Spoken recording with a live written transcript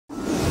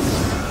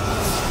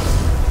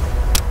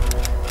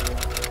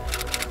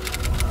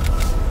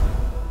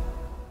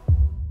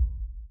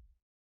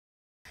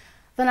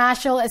The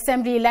National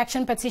Assembly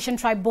Election Petition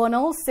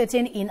Tribunal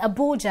sitting in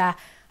Abuja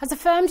has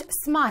affirmed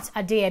Smart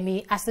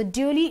Adeyemi as the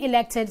duly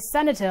elected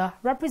senator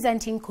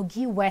representing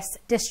Kogi West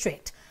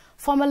District.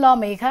 Former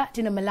lawmaker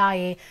Dino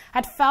Melaye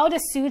had filed a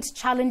suit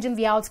challenging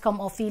the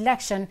outcome of the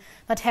election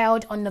that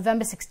held on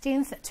November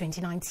 16,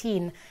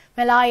 2019.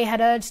 Melaye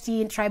had urged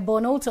the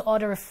tribunal to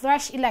order a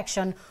fresh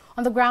election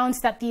on the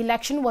grounds that the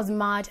election was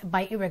marred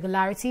by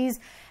irregularities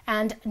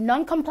and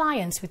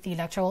non-compliance with the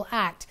Electoral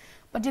Act.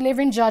 But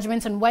delivering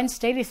judgment on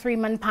Wednesday, the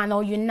three-man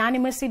panel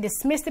unanimously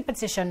dismissed the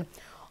petition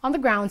on the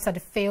grounds that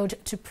it failed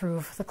to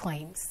prove the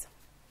claims.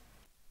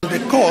 The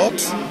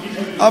court,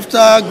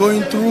 after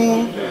going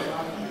through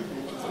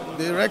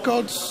the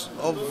records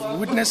of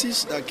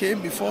witnesses that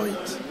came before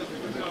it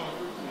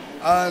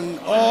and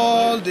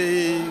all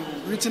the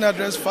written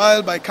address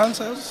filed by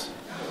counsels,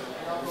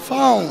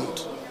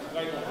 found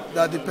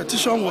that the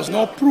petition was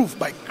not proved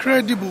by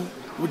credible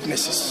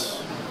witnesses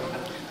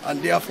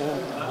and therefore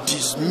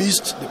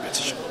dismissed the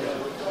petition.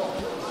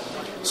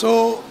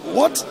 So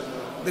what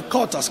the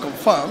court has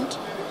confirmed,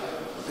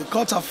 the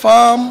court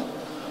affirmed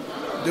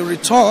the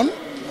return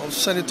of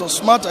Senator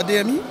Smart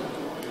Adeyemi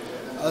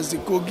as the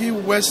Kogi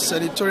West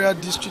Senatorial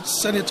District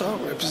Senator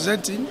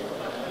representing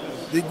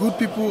the good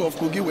people of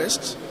Kogi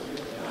West.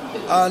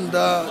 And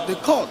the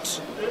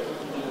court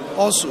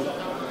also,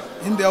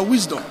 in their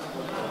wisdom,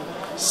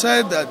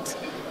 said that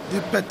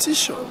the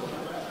petition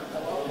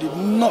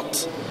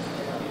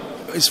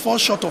is fall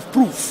short of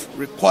proof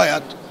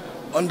required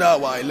under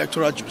our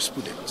electoral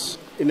jurisprudence.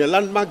 In a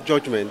landmark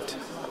judgment,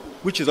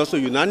 which is also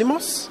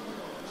unanimous,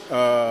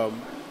 the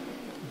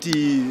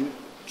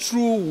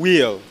true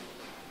will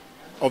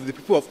of the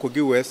people of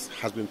Kogi West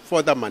has been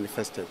further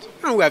manifested,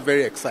 and we are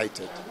very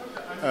excited.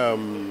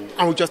 And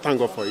we just thank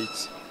God for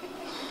it.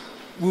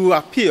 We will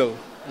appeal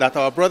that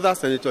our brother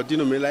Senator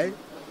Dino Melaye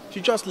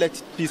should just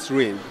let peace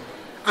reign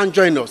and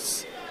join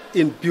us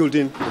in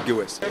building Kogi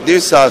West.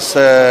 This has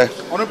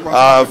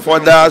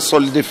further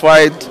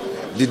solidified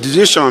the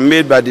decision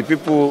made by the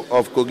people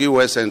of Kogi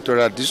West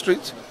Senatorial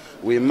District.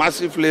 We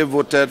massively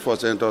voted for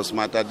Senator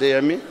Smart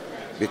Adeyemi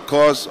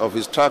because of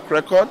his track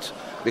record,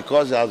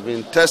 because he has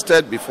been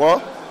tested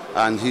before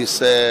and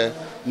he's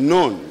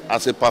known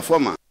as a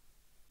performer.